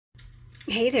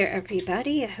Hey there,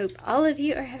 everybody. I hope all of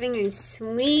you are having a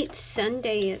sweet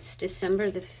Sunday. It's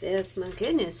December the 5th. My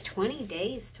goodness, 20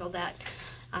 days till that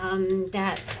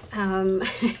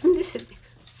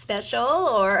special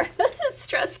or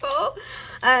stressful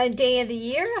day of the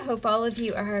year. I hope all of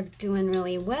you are doing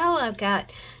really well. I've got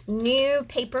new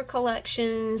paper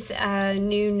collections,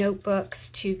 new notebooks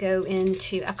to go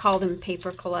into. I call them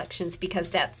paper collections because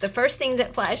that's the first thing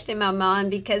that flashed in my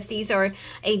mind, because these are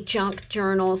a junk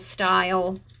journal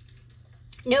style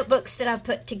notebooks that I've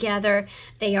put together.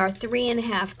 They are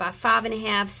 3.5 by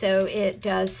 5.5, so it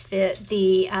does fit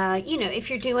the, if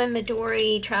you're doing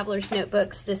Midori Traveler's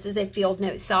Notebooks, this is a field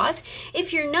note size.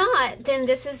 If you're not, then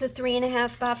this is a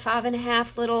 3.5 by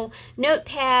 5.5 little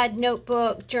notepad,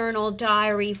 notebook, journal,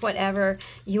 diary, whatever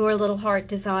your little heart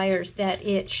desires that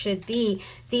it should be.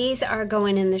 These are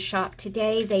going in the shop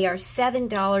today. They are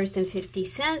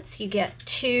 $7.50. You get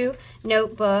 2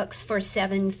 notebooks for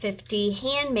 $7.50.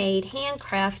 Handmade,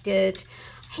 handcrafted,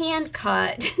 hand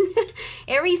cut.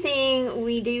 Everything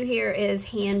we do here is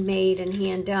handmade and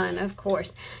hand done, of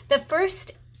course. The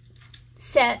first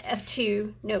set of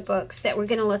 2 notebooks that we're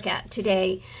going to look at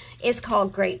today is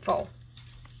called Grateful.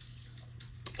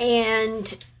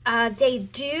 And they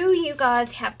do, you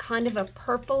guys, have kind of a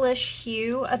purplish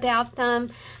hue about them.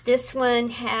 This one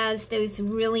has those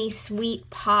really sweet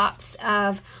pops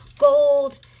of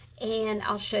gold, and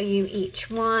I'll show you each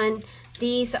one.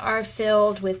 These are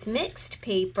filled with mixed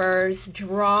papers,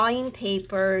 drawing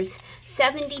papers,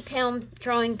 70-pound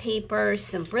drawing papers,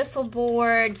 some bristle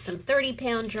board, some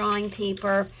 30-pound drawing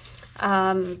paper.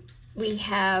 We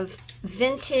have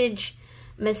vintage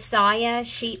Messiah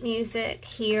sheet music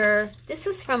here. This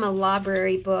was from a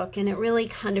library book, and it really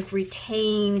kind of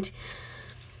retained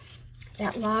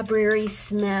that library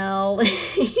smell.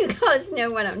 You guys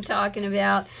know what I'm talking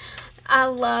about. I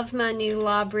love my new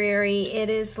library. It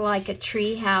is like a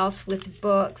tree house with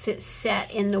books. It's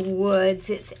set in the woods.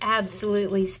 It's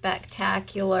absolutely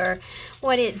spectacular.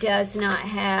 What it does not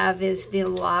have is the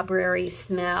library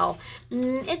smell.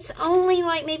 It's only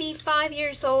like maybe 5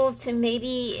 years old, so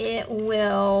maybe it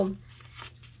will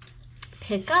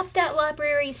pick up that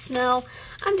library smell.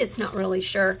 I'm just not really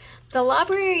sure. The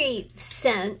library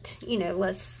scent,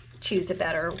 let's choose a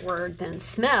better word than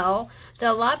smell.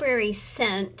 The library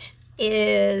scent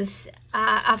is,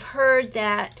 I've heard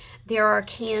that there are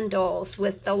candles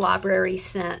with the library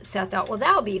scent, so I thought, well,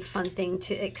 that would be a fun thing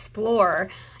to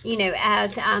explore,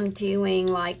 as I'm doing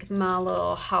like my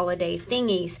little holiday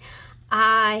thingies.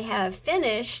 I have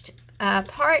finished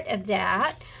part of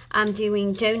that. I'm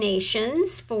doing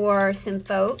donations for some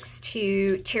folks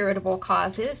to charitable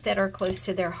causes that are close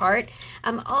to their heart.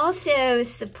 I'm also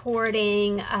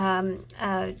supporting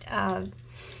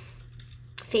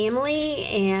family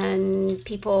and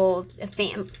people,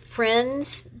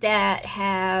 friends that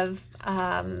have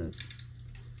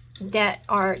that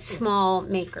are small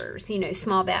makers,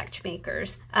 small batch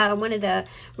makers. One of the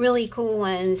really cool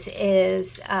ones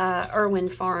is Irwin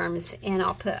Farms, and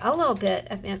I'll put a little bit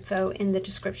of info in the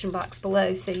description box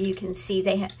below so you can see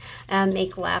they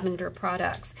make lavender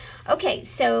products. Okay,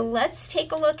 so let's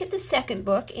take a look at the second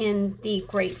book in the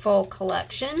Grateful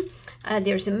collection.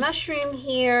 There's a mushroom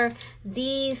here.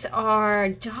 These are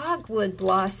dogwood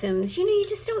blossoms. You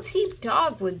just don't see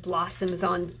dogwood blossoms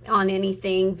on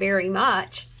anything very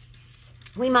much.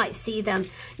 We might see them.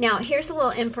 Now, here's a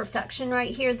little imperfection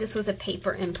right here. This was a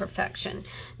paper imperfection.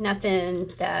 Nothing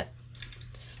that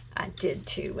I did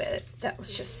to it. That was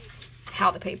just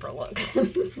how the paper looks.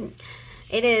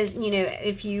 It is,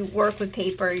 if you work with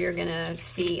paper, you're going to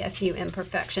see a few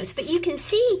imperfections. But you can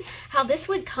see how this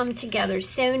would come together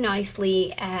so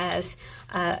nicely as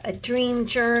a dream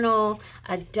journal,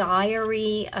 a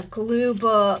diary, a glue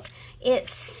book.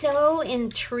 It's so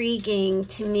intriguing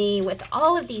to me with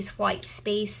all of these white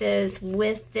spaces,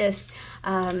 with this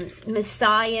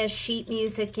Messiah sheet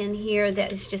music in here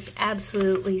that is just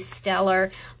absolutely stellar.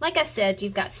 Like I said,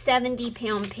 you've got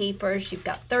 70-pound papers, you've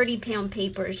got 30-pound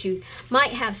papers, you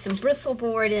might have some bristle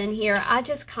board in here. I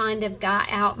just kind of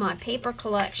got out my paper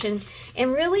collection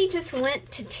and really just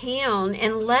went to town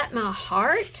and let my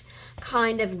heart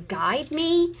kind of guide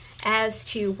me as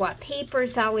to what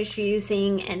papers I was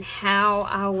using and how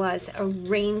I was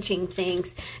arranging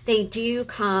things. They do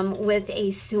come with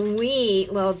a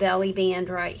sweet little belly band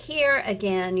right here.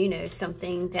 Again,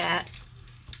 something that,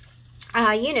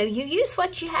 you use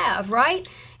what you have, right?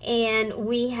 And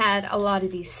we had a lot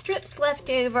of these strips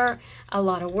left over, a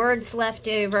lot of words left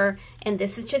over, and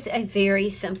this is just a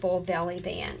very simple belly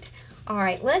band. All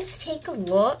right, let's take a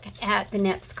look at the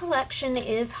next collection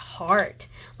is Heart.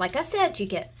 Like I said, you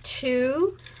get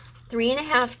 2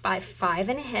 3.5 by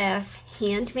 5.5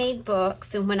 handmade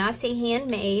books. And when I say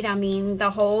handmade, I mean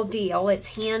the whole deal. It's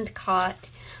hand cut.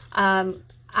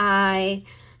 I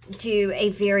do a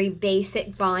very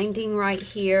basic binding right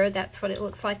here. That's what it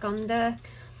looks like on the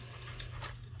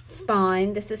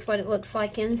spine. This is what it looks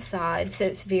like inside. So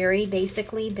it's very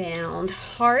basically bound.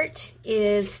 Heart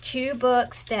is 2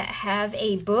 books that have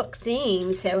a book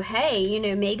theme. So hey, you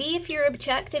know, maybe if your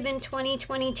objective in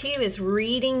 2022 is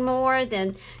reading more,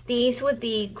 then these would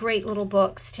be great little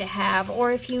books to have.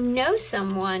 Or if you know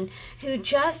someone who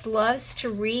just loves to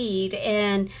read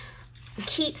and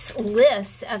keeps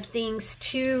lists of things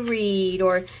to read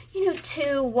or, you know,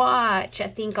 to watch. I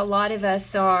think a lot of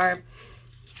us are.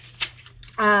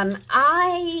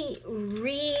 I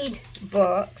read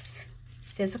books,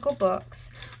 physical books.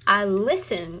 I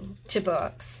listen to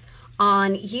books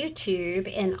on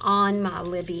YouTube and on my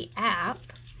Libby app.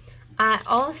 I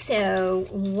also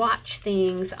watch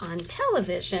things on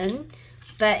television,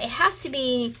 but it has to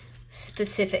be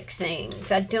specific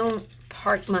things. I don't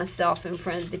park myself in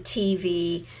front of the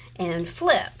TV and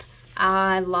flip.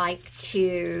 I like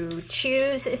to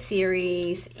choose a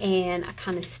series and I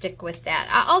kind of stick with that.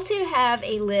 I also have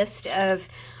a list of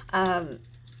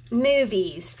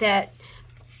movies that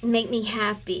make me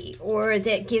happy or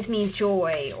that give me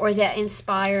joy or that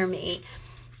inspire me.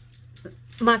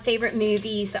 My favorite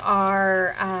movies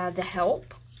are The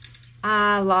Help.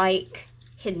 I like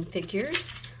Hidden Figures.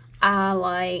 I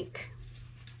like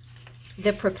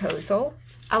The Proposal.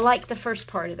 I like the first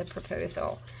part of The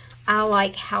Proposal. I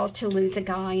like How to Lose a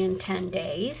Guy in 10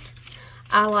 Days.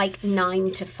 I like 9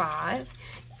 to 5.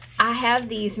 I have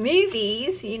these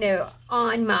movies, you know,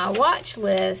 on my watch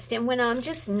list, and when I'm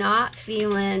just not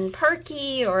feeling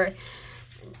perky or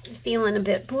feeling a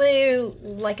bit blue,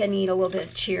 like I need a little bit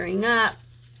of cheering up,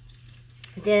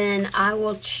 then I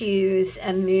will choose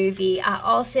a movie. I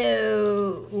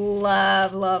also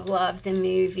love the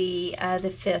movie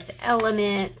The Fifth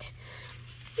Element.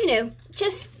 You know,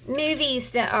 just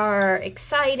movies that are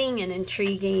exciting and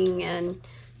intriguing and,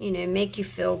 you know, make you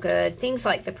feel good. Things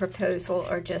like The Proposal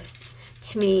are just,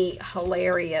 to me,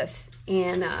 hilarious.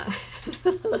 And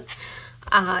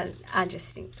I just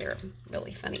think they're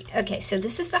really funny. Okay, so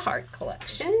this is the Heart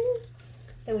collection.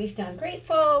 So we've done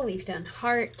Grateful, we've done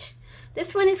Heart.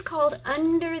 This one is called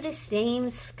Under the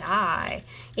Same Sky.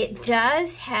 It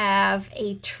does have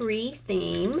a tree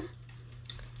theme.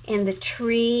 And the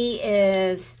tree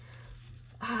is,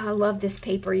 oh, I love this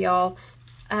paper, y'all.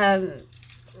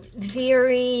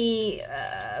 Very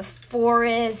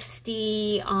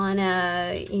foresty on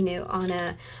a, you know, on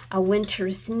a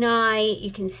winter's night.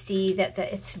 You can see that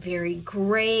it's very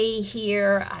gray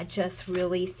here. I just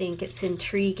really think it's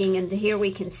intriguing. And here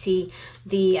we can see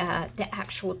the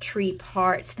actual tree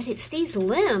parts. But it's these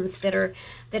limbs that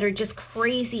are just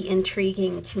crazy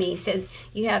intriguing to me. So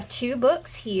you have 2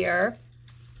 books here.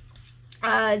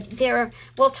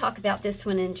 We'll talk about this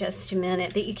one in just a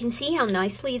minute, but you can see how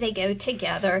nicely they go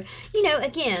together. You know,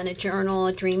 again, a journal,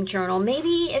 a dream journal.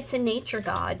 Maybe it's a nature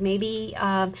guide. Maybe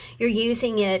you're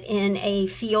using it in a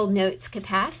field notes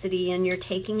capacity and you're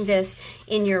taking this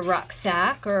in your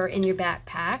rucksack or in your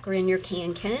backpack or in your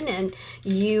can, and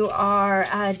you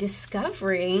are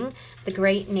discovering the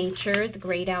great nature, the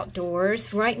great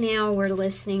outdoors. Right now, we're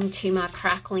listening to my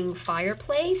crackling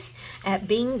fireplace at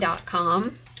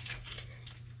Bing.com.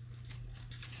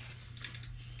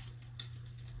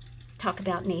 Talk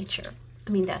about nature. I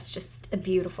mean, that's just a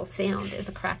beautiful sound, as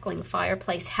a crackling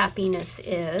fireplace happiness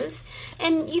is.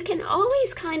 And you can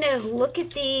always kind of look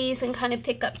at these and kind of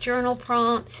pick up journal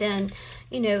prompts. And,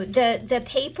 you know, the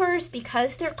papers,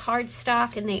 because they're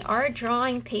cardstock and they are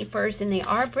drawing papers and they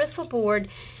are bristleboard,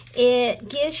 it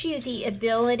gives you the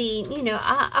ability, you know,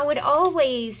 I would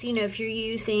always, you know, if you're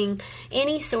using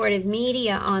any sort of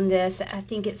media on this, I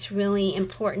think it's really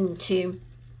important to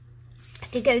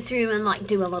go through and like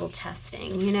do a little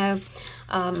testing, you know.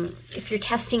 If your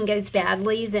testing goes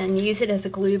badly, then use it as a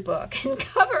glue book and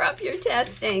cover up your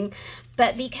testing.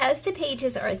 But because the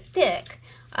pages are thick,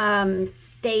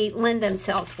 they lend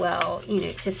themselves well, you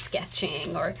know, to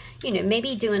sketching or, you know,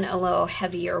 maybe doing a little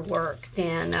heavier work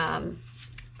than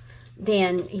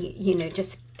you know,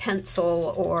 just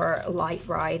pencil or light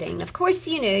writing. Of course,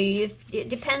 you know, it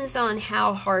depends on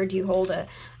how hard you hold a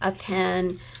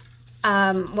pen,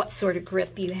 what sort of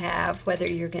grip you have, whether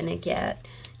you're going to get,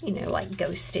 you know, like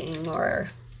ghosting or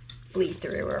bleed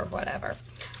through or whatever.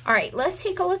 All right, let's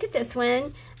take a look at this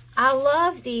one. I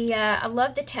love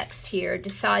the text here.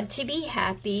 Decide to be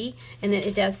happy, and then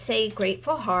it does say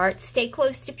grateful heart. Stay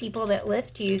close to people that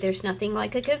lift you. There's nothing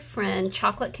like a good friend.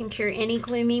 Chocolate can cure any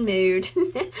gloomy mood.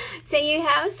 So you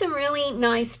have some really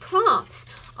nice prompts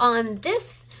on this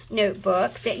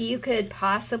notebook that you could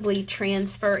possibly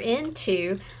transfer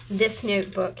into this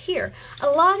notebook here. A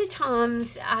lot of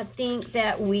times I think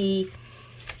that we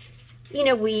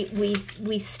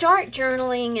start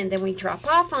journaling and then we drop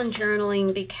off on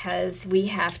journaling because we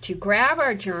have to grab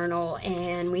our journal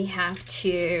and we have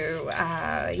to,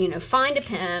 find a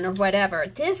pen or whatever.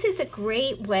 This is a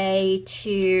great way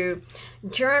to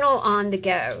journal on the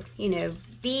go.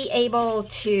 Be able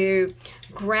to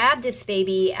grab this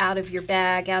baby out of your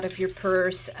bag, out of your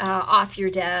purse, off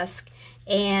your desk,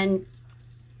 and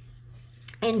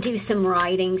do some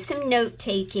writing, some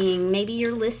note-taking. Maybe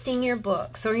you're listing your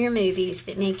books or your movies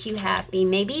that make you happy.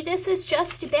 Maybe this is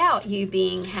just about you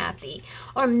being happy.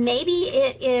 Or maybe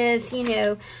it is,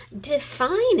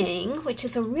 defining, which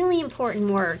is a really important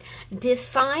word,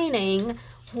 defining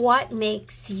what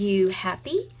makes you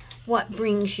happy, what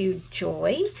brings you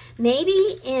joy.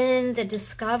 Maybe in the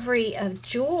discovery of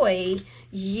joy,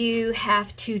 you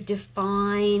have to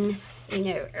define,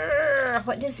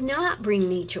 what does not bring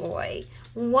me joy?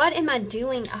 What am I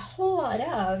doing a whole lot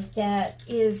of that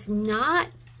is not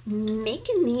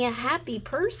making me a happy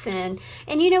person?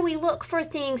 And we look for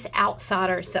things outside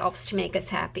ourselves to make us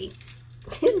happy.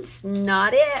 It's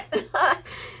not it.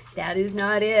 That is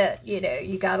not it.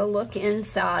 You got to look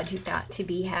inside. You've got to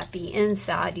be happy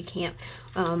inside. You can't,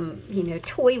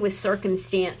 toy with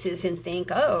circumstances and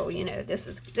think, oh, this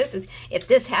is, if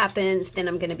this happens, then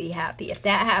I'm going to be happy. If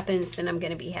that happens, then I'm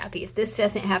going to be happy. If this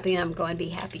doesn't happen, I'm going to be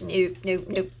happy.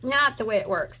 Nope, not the way it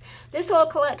works. This little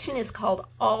collection is called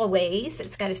Always.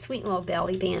 It's got a sweet little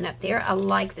belly band up there. I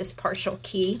like this partial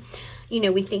key.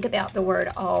 We think about the word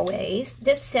always.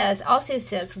 This also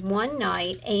says one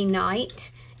night, a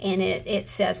night, and it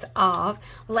says of,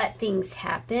 let things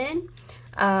happen,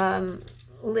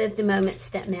 live the moments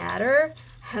that matter,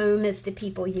 home is the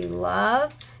people you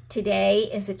love, today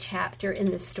is a chapter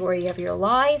in the story of your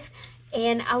life.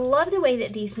 And I love the way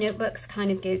that these notebooks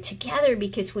kind of go together,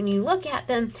 because when you look at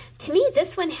them, to me,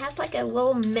 this one has like a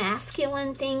little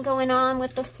masculine thing going on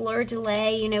with the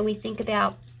fleur-de-lis. We think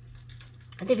about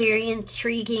the very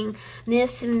intriguing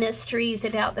myths and mysteries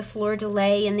about the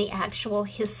fleur-de-lis and the actual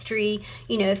history.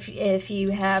 If you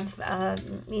have,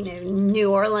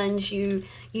 New Orleans, you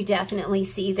definitely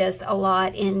see this a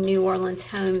lot in New Orleans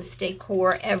homes,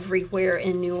 decor everywhere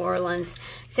in New Orleans.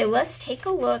 So let's take a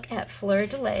look at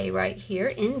fleur-de-lis right here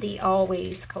in the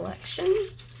Always collection.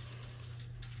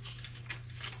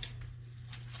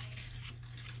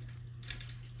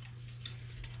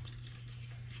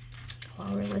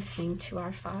 While we're listening to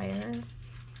our fire.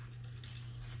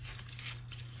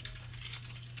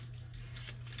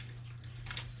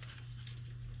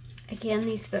 Again,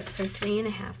 these books are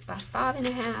 3.5 by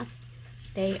 5.5.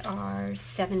 They are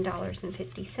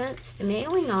 $7.50. The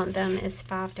mailing on them is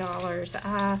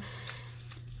 $5.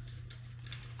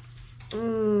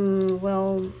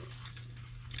 Well,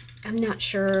 I'm not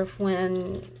sure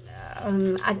when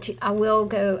I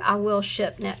will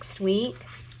ship next week.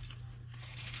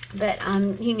 But,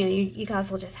 you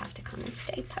guys will just have to come and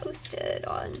stay posted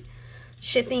on.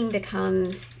 Shipping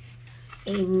becomes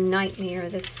a nightmare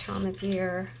this time of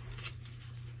year.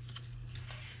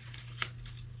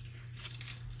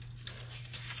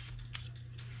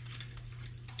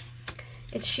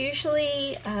 It's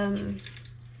usually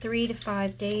 3 to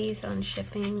 5 days on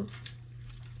shipping.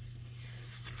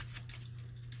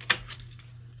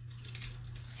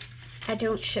 I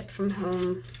don't ship from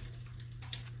home.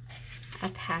 I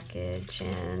package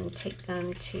and take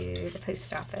them to the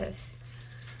post office.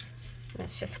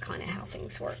 That's just kind of how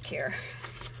things work here.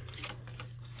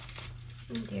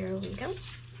 And there we go.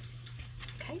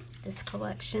 Okay, this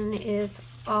collection is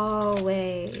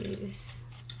Always.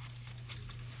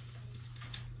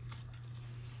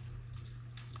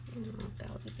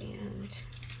 Belly band.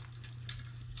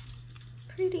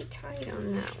 Pretty tight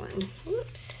on that one.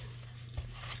 Whoops.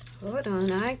 Hold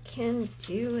on, I can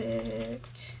do it.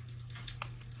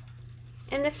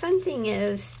 And the fun thing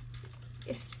is,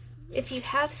 if you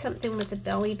have something with a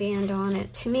belly band on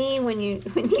it, to me, when you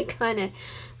kind of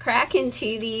crack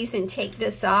into these and take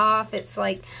this off, it's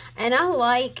like, and I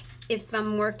like, if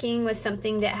I'm working with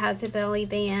something that has a belly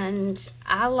band,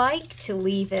 I like to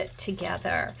leave it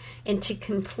together and to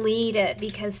complete it,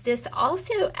 because this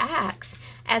also acts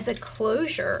as a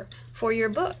closure for your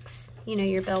books.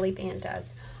 Your belly band does.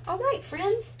 All right,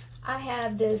 friends. I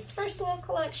have this first little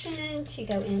collection to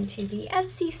go into the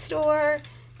Etsy store.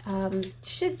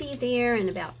 Should be there in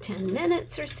about 10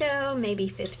 minutes or so, maybe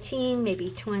 15,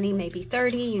 maybe 20, maybe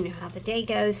 30. You know how the day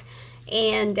goes.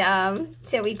 And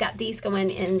so we've got these going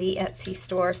in the Etsy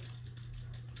store.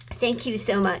 Thank you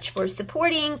so much for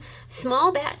supporting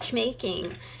small batch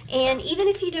making. And even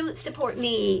if you don't support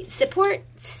me, support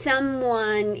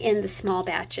someone in the small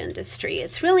batch industry.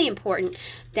 It's really important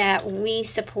that we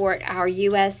support our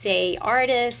USA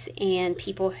artists and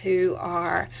people who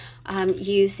are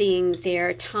using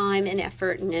their time and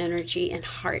effort and energy and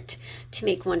heart to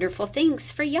make wonderful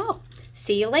things for y'all.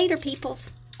 See you later,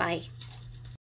 peoples. Bye.